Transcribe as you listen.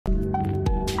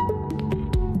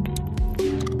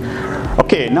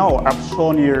Okay, now I've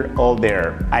shown you all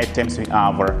their items in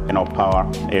our power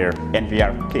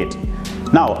NVR kit.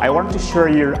 Now I want to show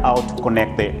you how to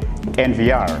connect the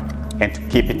NVR and to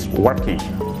keep it working.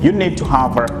 You need to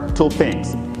have two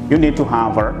things. You need to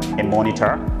have a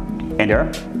monitor and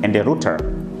a router.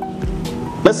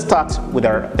 Let's start with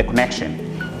the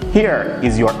connection. Here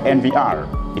is your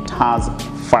NVR. It has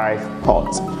 5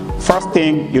 ports. First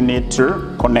thing, you need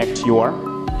to connect your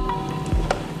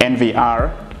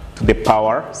NVR to the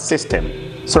power system.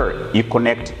 So you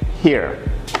connect here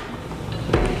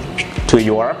to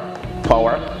your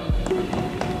power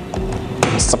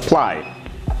supply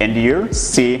and you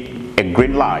see a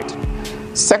green light.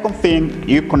 Second thing,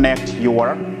 you connect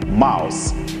your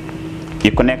mouse.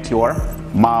 You connect your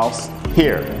mouse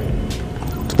here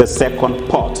to the second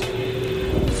port.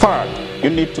 Third, you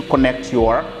need to connect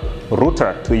your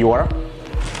router to your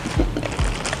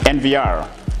NVR.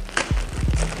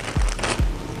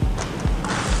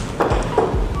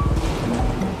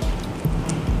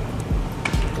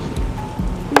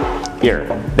 Here,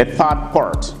 the third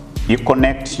port, you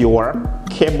connect your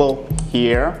cable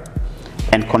here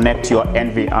and connect your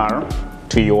NVR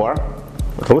to your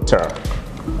router.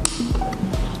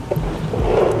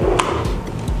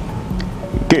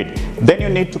 Good. Then you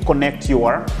need to connect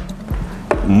your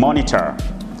monitor.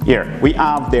 Here, we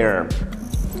have their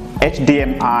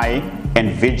HDMI and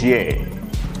VGA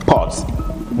ports.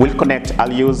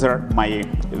 I'll use my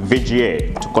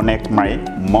VGA to connect my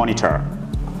monitor.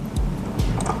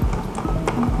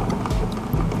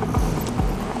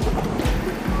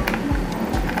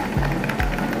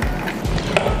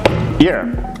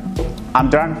 Here, I'm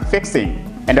done fixing,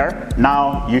 and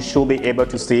now you should be able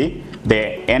to see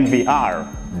the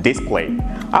NVR display.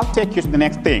 I'll take you to the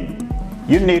next thing.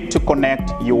 You need to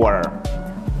connect your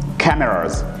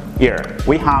cameras. Here,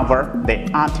 we have the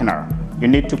antenna. You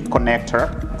need to connect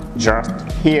her just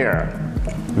here.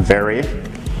 Very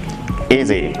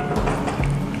easy.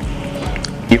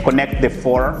 You connect the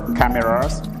 4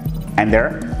 cameras and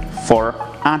there 4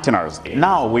 antennas.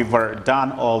 Now we've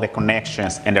done all the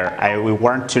connections and we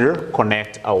want to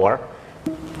connect our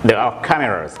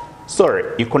cameras.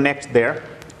 So you connect their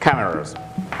cameras.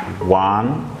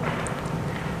 1,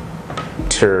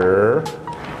 2,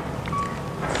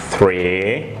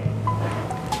 3,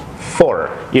 4.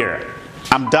 Here,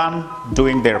 I'm done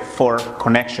doing their 4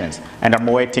 connections and I'm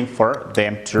waiting for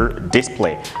them to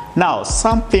display. Now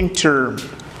something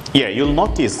you'll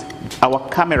notice our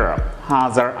camera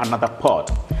has another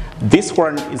port. This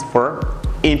one is for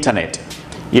internet.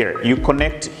 Here, you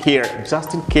connect here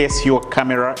just in case your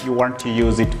camera, you want to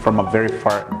use it from a very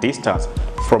far distance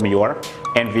from your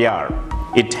NVR.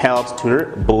 It helps to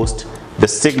boost the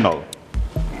signal.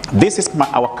 This is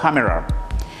our camera.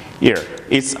 Here,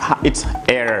 it's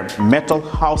a metal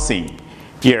housing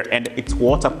here and it's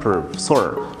waterproof.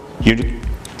 So you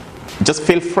just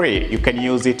feel free, you can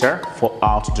use it for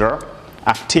outdoor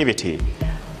activity.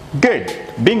 Good,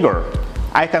 bingo.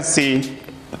 I can see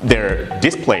their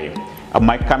display.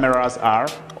 My cameras are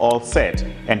all set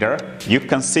and you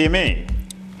can see me.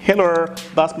 Hello,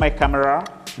 that's my camera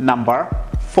number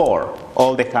 4.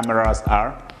 All the cameras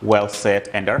are well set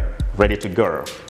and are ready to go.